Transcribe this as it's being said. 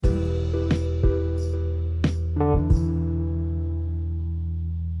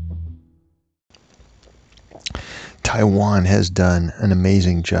Taiwan has done an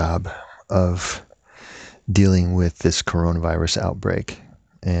amazing job of dealing with this coronavirus outbreak.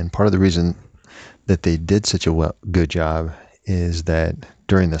 And part of the reason that they did such a good job is that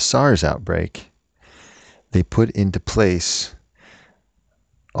during the SARS outbreak, they put into place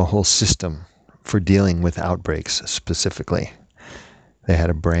a whole system for dealing with outbreaks specifically. They had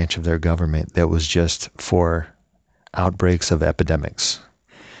a branch of their government that was just for outbreaks of epidemics.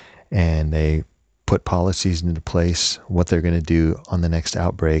 And they put policies into place, what they're going to do on the next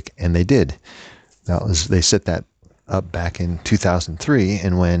outbreak, and they did. They set that up back in 2003,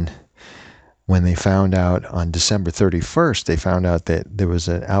 and when they found out on December 31st, they found out that there was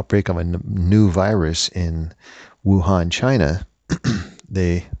an outbreak of a new virus in Wuhan, China.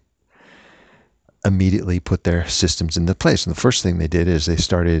 They immediately put their systems into place, and the first thing they did is they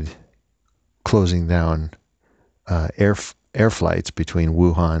started closing down air flights between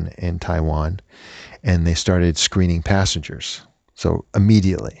Wuhan and Taiwan, and they started screening passengers. So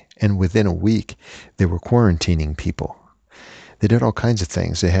immediately, and within a week, they were quarantining people. They did all kinds of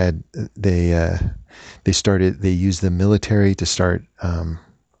things. They used the military to start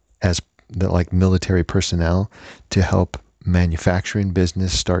like military personnel to help manufacturing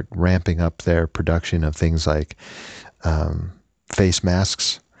business start ramping up their production of things like face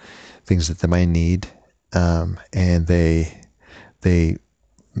masks, things that they might need, and they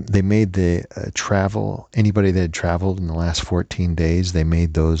made the travel, anybody that had traveled in the last 14 days, they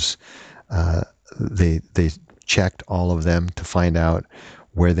made those, they checked all of them to find out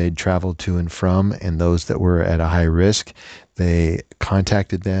where they'd traveled to and from, and those that were at a high risk, they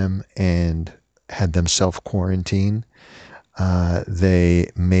contacted them and had them self-quarantine. They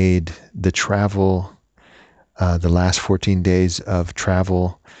made the travel, the last 14 days of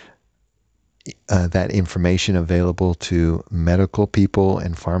travel, that information available to medical people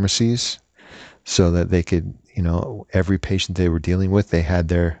and pharmacies so that they could, every patient they were dealing with, they had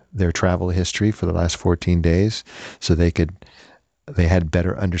their travel history for the last 14 days, so they had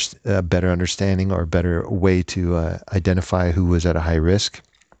better understanding or a better way to identify who was at a high risk.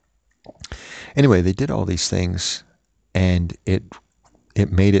 Anyway, they did all these things, and it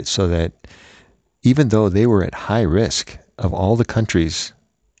made it so that even though they were at high risk of all the countries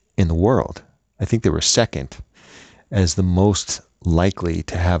in the world, I think they were second as the most likely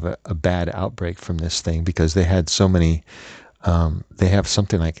to have a bad outbreak from this thing, because they had so many, they have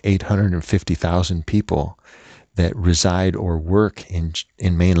something like 850,000 people that reside or work in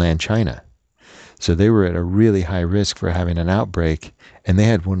mainland China. So they were at a really high risk for having an outbreak, and they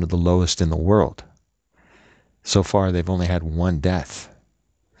had one of the lowest in the world. So far, they've only had one death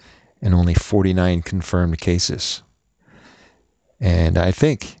and only 49 confirmed cases. And I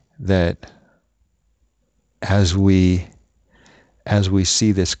think that as we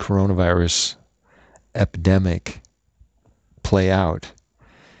see this coronavirus epidemic play out,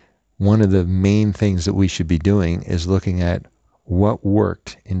 one of the main things that we should be doing is looking at what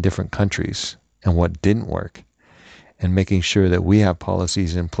worked in different countries and what didn't work, and making sure that we have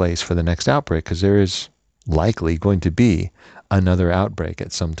policies in place for the next outbreak, because there is likely going to be another outbreak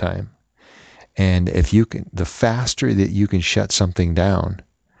at some time. And if you can, the faster that you can shut something down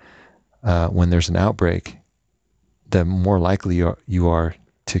when there's an outbreak, the more likely you are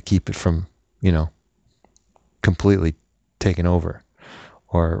to keep it from, completely taking over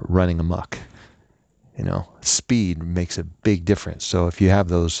or running amok. Speed makes a big difference. So if you have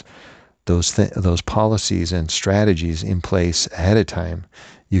those policies and strategies in place ahead of time,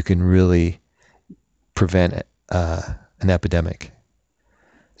 you can really prevent an epidemic.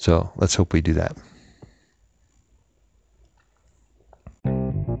 So let's hope we do that.